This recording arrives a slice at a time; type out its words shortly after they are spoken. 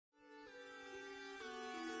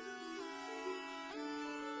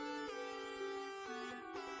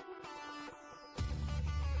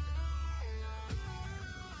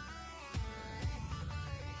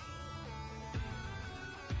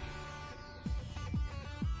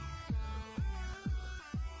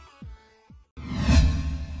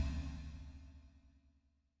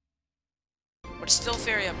is still a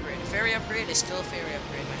fairy upgrade. A fairy upgrade is still a fairy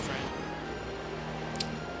upgrade, my friend.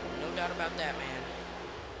 No doubt about that, man.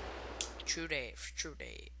 True Dave, true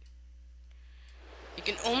Dave. You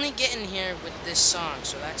can only get in here with this song,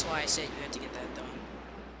 so that's why I said you had to get that done.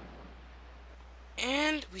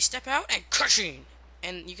 And we step out and cutscene!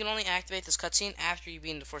 And you can only activate this cutscene after you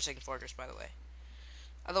beat the Forsaken Fortress, by the way.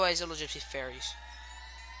 Otherwise, it'll just be fairies.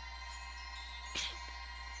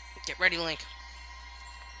 Get ready, Link.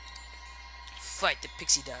 Fight the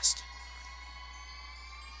pixie dust.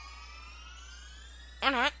 Or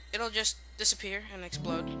not. It'll just disappear and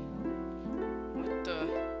explode. What the...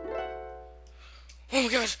 Oh my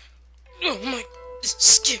god! Oh my... This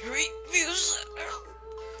scary music!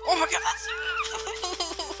 Oh my god!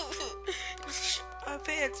 My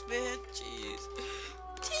pants, man. Jeez.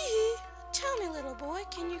 Tee, tell me, little boy,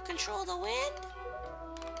 can you control the wind?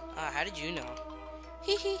 How did you know?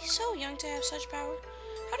 Hee hee, so young to have such power.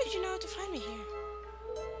 How did you know to find me here?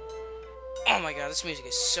 Oh my god, this music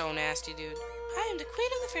is so nasty, dude. I am the queen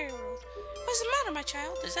of the fairy world. What's the matter, my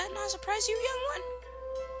child? Does that not surprise you, young one?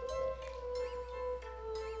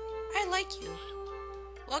 I like you.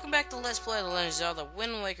 Welcome back to Let's Play The Legend of Zelda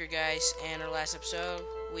Wind Waker, guys. And our last episode,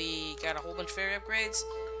 we got a whole bunch of fairy upgrades.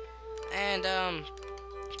 And,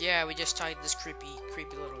 yeah, we just talked to this creepy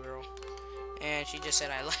little girl. And she just said,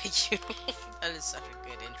 I like you. That is such a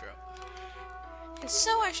good intro. And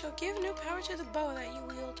so I shall give new power to the bow that you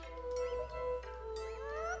wield.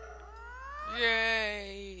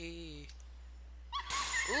 Yay!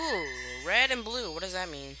 Ooh, red and blue. What does that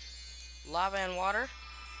mean? Lava and water?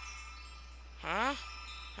 Huh?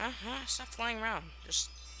 Stop flying around.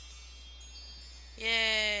 Just...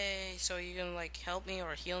 Yay! So you gonna, like, help me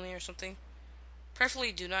or heal me or something?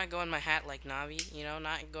 Preferably do not go in my hat like Navi. You know,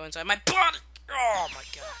 not go inside my body! Oh my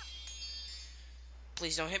god.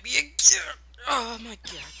 Please don't hit me again! Oh my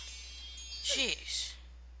god. Jeez.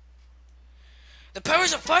 The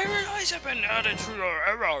powers of fire and ice have been added to your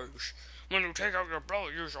arrows. When you take out your bow,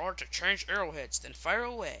 use R to change arrowheads, then fire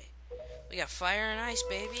away. We got fire and ice,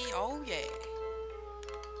 baby. Oh yeah.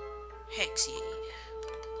 Hex yeah.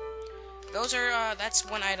 Those are, that's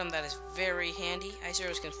one item that is very handy. Ice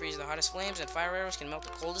arrows can freeze the hottest flames, and fire arrows can melt the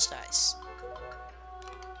coldest ice.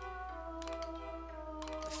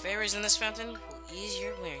 The fairies in this fountain will ease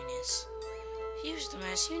your weariness. Use them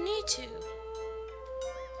as you need to.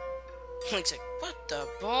 Link's like, what the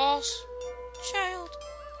balls? Child,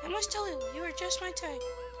 I must tell you, you are just my type.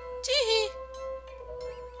 Tee-hee!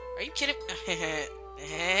 Are you kidding?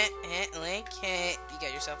 Link, you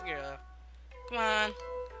got yourself a girl. Come on.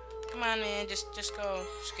 Come on, man, just go.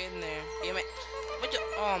 Just get in there. Damn it. What the?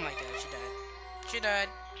 Oh my god, she died. She died.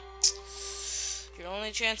 Your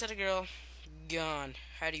only chance at a girl. Gone.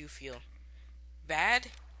 How do you feel? Bad?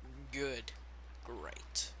 Good.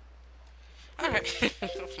 Great. Alright.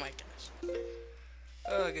 Oh my gosh.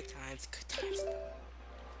 Oh, good times. Good times.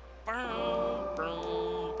 Boom,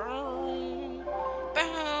 boom, boom.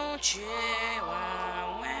 Bounce, yeah,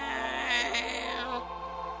 wow, wow.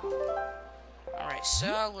 Alright,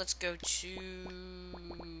 so let's go to...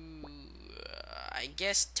 I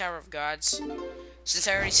guess Tower of Gods. Since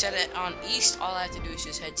I already said it on east, all I have to do is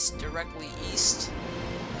just head directly east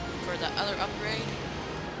for the other upgrade.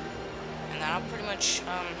 And then I'll pretty much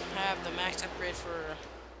have the max upgrade for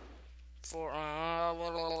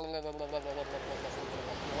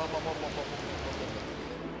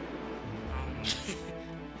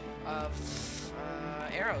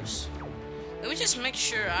arrows. Let me just make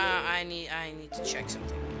sure. I need to check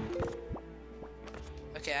something.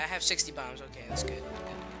 Okay, I have 60 bombs. Okay, that's good.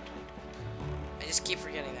 I just keep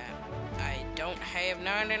forgetting that. I don't have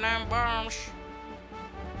 99 bombs.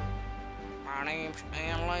 My name's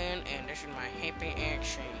Alan, and this is my hippie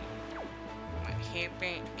accent. My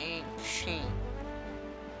hippie accent.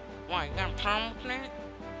 Why, you got a problem with that?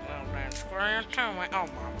 Well, then square to me. Oh,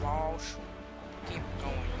 my balls. Keep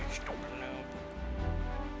going, you stupid noob.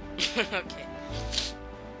 Okay.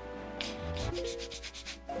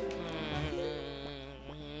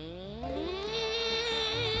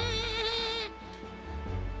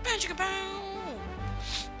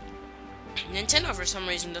 Nintendo for some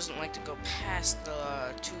reason doesn't like to go past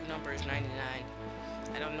the two numbers 99.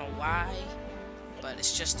 I don't know why, but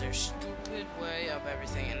it's just their stupid way of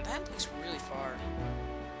everything, and that looks really far.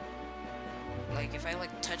 Like if I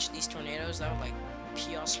like touch these tornadoes, that would like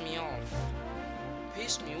piss me off.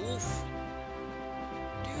 Piss me off.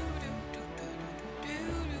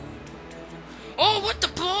 Oh, what the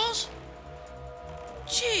balls?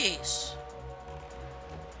 Jeez.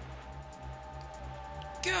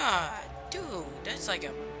 God, dude, that's like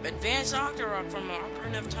a advanced Octorok from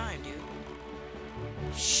Ocarina of Time, dude.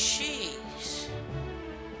 Jeez.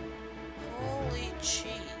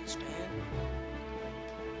 cheese, man.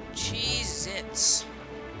 Cheese-its.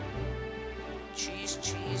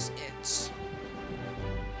 Cheese-its.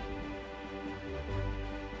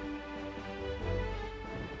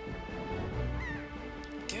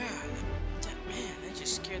 God, man, that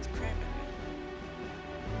just scared the crap out of me.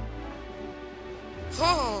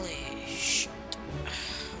 Holy shit.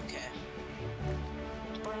 Okay.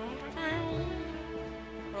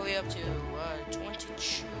 Probably up to 22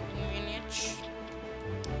 minutes.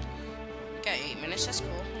 Got 8 minutes, that's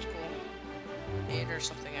cool, that's cool. 8 or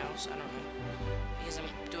something else, I don't know. Because I'm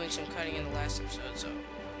doing some cutting in the last episode, so...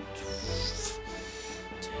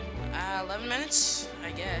 11 minutes?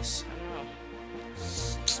 I guess, I don't know.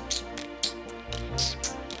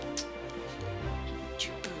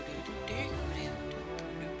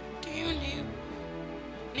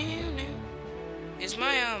 Is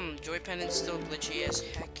my joy pendant still glitchy as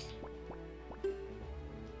heck?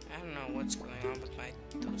 I don't know what's going on with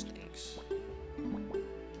those things.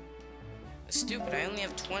 That's stupid. I only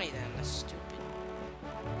have 20 then. That's stupid.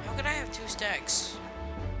 How could I have 2 stacks?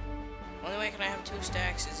 Only way can I have 2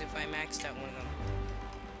 stacks is if I maxed out one of them.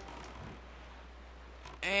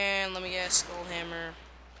 And let me guess, skull hammer.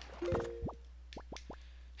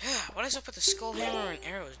 What is up with the skull hammer and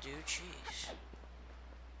arrows, dude? Jeez.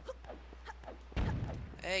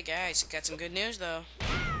 Hey guys, got some good news though.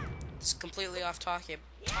 It's completely off topic,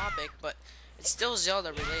 but it's still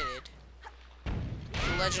Zelda related.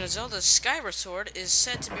 The Legend of Zelda Skyward Sword is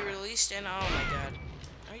set to be released in, oh my god.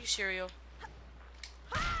 Are you serious?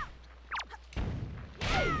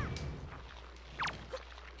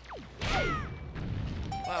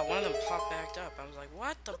 Wow, one of them popped back up. I was like,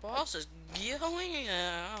 what? The boss is going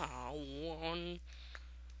on.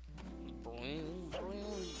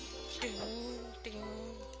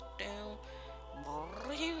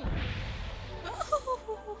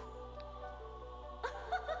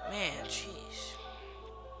 Man, jeez.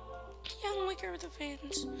 Young Wicker with the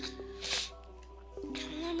fans.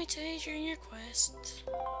 Let me taste you in your quest.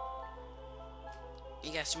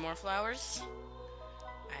 You got some more flowers?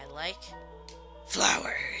 I like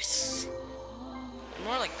flowers. They're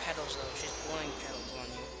more like petals though, she's blowing petals on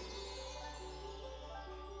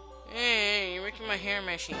you. Hey, you're making my hair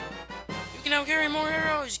messy. You can now carry more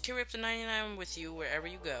arrows. Carry up to 99 with you wherever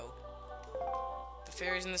you go. The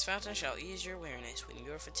fairies in this fountain shall ease your weariness. When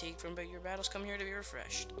you are fatigued from your battles, come here to be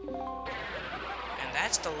refreshed. And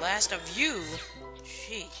that's the last of you.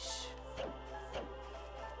 Jeez.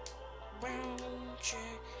 Bow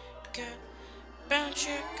chicka, bow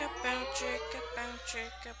chicka, bow chicka, bow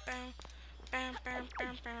chicka, bow, bow, bow,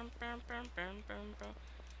 bow, bow, bow, bow, bow, bow.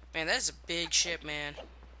 Man, that's a big ship, man.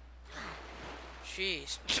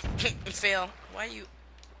 Jeez. Fail. Why you...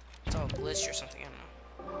 It's all glitched or something, I don't know.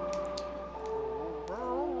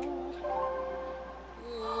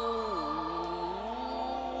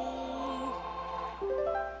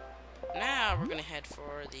 Now we're gonna head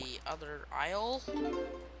for the other aisle.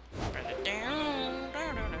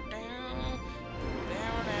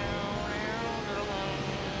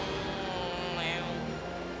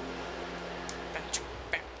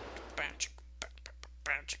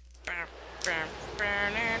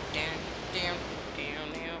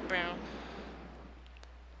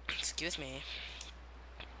 Excuse me.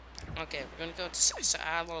 Okay, we're gonna go to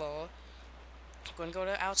we're gonna go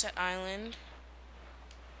to Outset Island.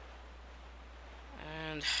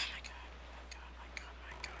 And my god.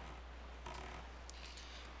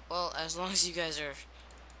 Well, as long as you guys are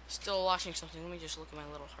still watching something, let me just look at my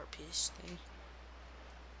little heart piece thing.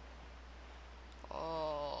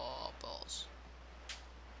 Oh, balls.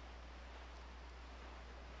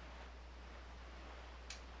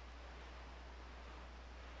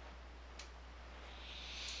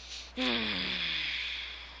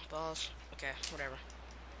 Balls. Okay, whatever.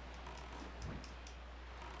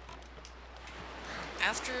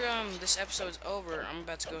 After this episode's over, I'm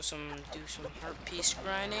about to go do some heart piece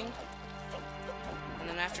grinding. And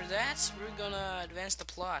then after that, we're gonna advance the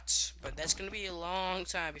plots. But that's gonna be a long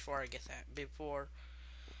time before I get that. Before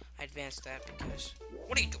I advance that, because...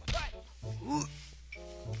 What are you doing?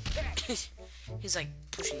 He's like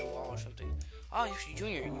pushing the wall or something. Oh, Yoshi Jr.,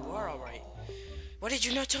 you are alright. What did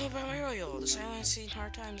you not tell about my royal? The silence seen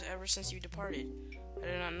hard times ever since you departed. I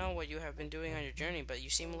do not know what you have been doing on your journey, but you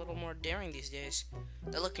seem a little more daring these days.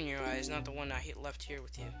 The look in your eye is not the one I left here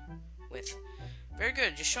with you. Very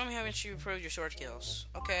good. Just show me how much you improved your sword skills.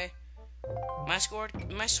 Okay. My sword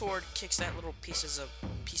kicks that little piece of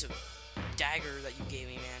dagger that you gave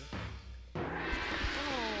me, man.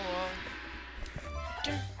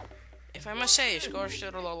 Oh. If I must say, your score is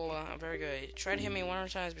still very good. Try to hit me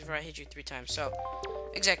 100 times before I hit you 3 times. So,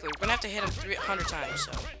 Exactly. We're gonna have to hit him 300 times,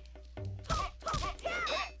 so.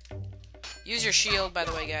 Use your shield, by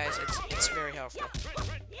the way, guys. It's very helpful.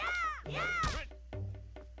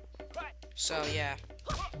 So, yeah.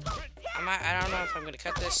 I don't know if I'm gonna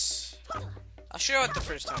cut this. I'll show it the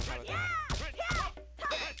first time. How about that?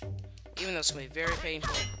 Even though it's gonna be very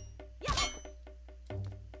painful.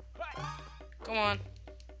 Come on.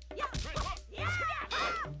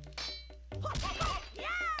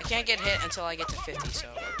 I can't get hit until I get to 50,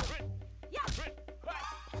 so.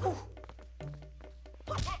 Whew.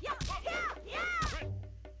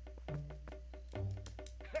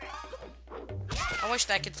 I wish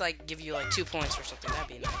that could, like, give you, like, 2 points or something. That'd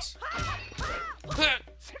be nice.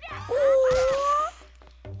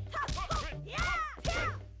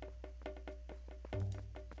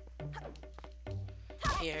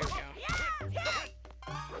 Here we go.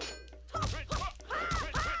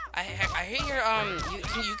 I hear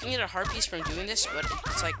you can get a heart piece from doing this, but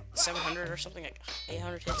it's like 700 or something, like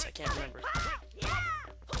 800 hits. I can't remember.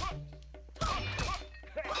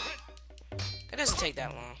 It doesn't take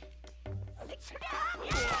that long.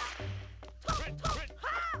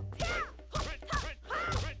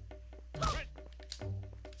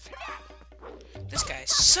 This guy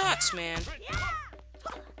sucks, man.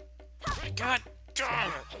 God darn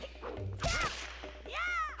it.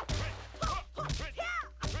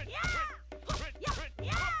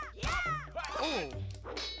 Oh,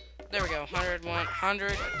 there we go. 101,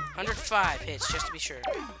 100, 105 hits, just to be sure.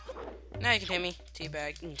 Now you can hit me.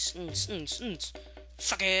 Teabag.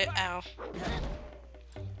 Suck it. Ow.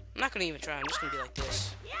 I'm not gonna even try. I'm just gonna be like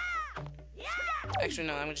this. Actually,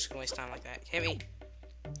 no. I'm just gonna waste time like that. Hit me.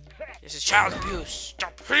 This is child abuse.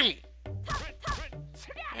 Stop hitting me.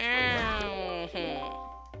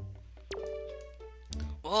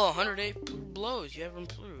 Oh, 108 blows. You have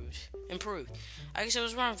improved. I guess it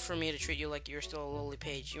was wrong for me to treat you like you're still a lowly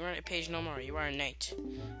page. You aren't a page no more. You are a knight.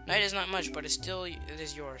 Knight is not much, but it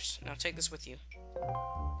is yours. Now take this with you.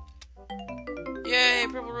 Yay,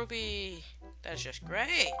 purple rupee. That's just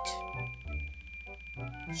great.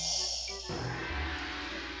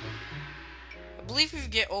 I believe if you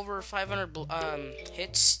get over 500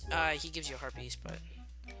 hits, he gives you a heart piece, but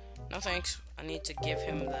no thanks. I need to give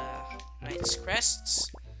him the knight's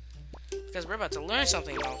crests because we're about to learn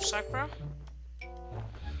something. No, suck, bro.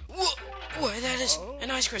 Whoa, that is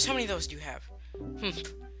an ice crest. How many of those do you have?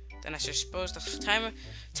 Then I suppose the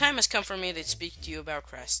time has come for me to speak to you about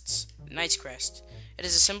crests. The knight's crest. It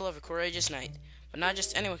is a symbol of a courageous knight. But not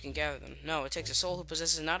just anyone can gather them. No, it takes a soul who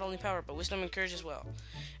possesses not only power, but wisdom and courage as well.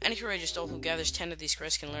 Any courageous soul who gathers 10 of these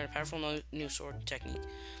crests can learn a powerful new sword technique.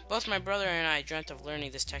 Both my brother and I dreamt of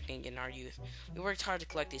learning this technique in our youth. We worked hard to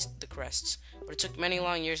collect the crests, but it took many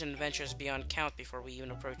long years and adventures beyond count before we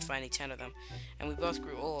even approached finding 10 of them, and we both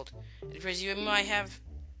grew old. It appears you might have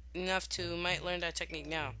enough to learn that technique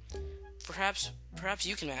now. Perhaps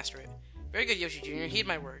you can master it. Very good, Yoshi Jr. Heed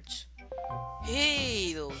my words.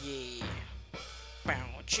 Hey, little yeah.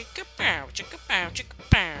 Bow, chicka bow, chicka bow, chicka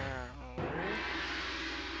bow.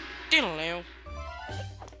 Diddle.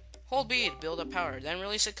 Hold B to build up power, then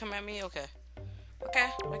release it. Come at me. Okay,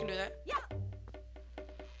 I can do that.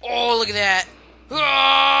 Oh, look at that!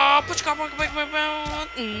 Oh,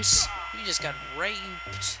 you just got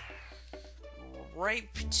raped.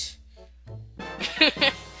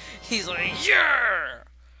 He's like, yeah.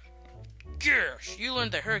 Gosh, you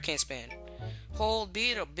learned the hurricane span. Hold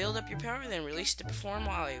B to build up your power, then release to perform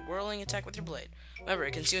a whirling attack with your blade. Remember,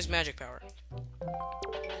 it consumes magic power.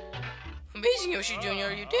 Amazing, Yoshi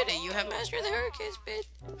Jr., you did it! You have mastered the hurricane spin!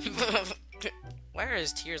 Why are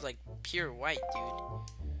his tears like pure white, dude?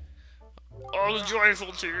 All the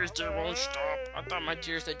joyful tears, they won't stop. I thought my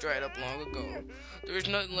tears had dried up long ago. There is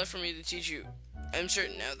nothing left for me to teach you. I am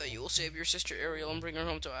certain now that you will save your sister Ariel and bring her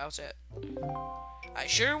home to Outset. I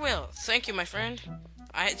sure will. Thank you, my friend.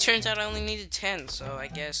 It turns out I only needed 10, so I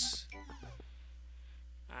guess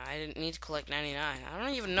I didn't need to collect 99. I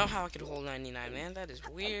don't even know how I could hold 99, man. That is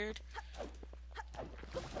weird.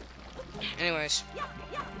 Anyways.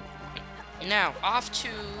 Now, off to...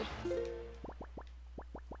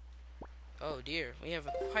 Oh, dear. We have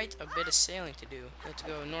quite a bit of sailing to do. We have to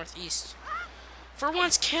go northeast. For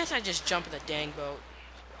once, can't I just jump in the dang boat?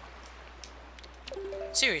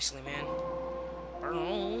 Seriously, man.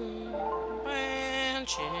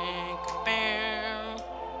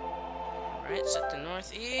 Alright, set to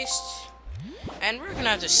northeast. And we're gonna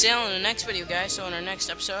have to sail in the next video, guys. So in our next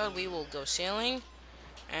episode, we will go sailing.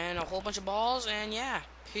 And a whole bunch of balls. And yeah,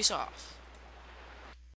 peace off.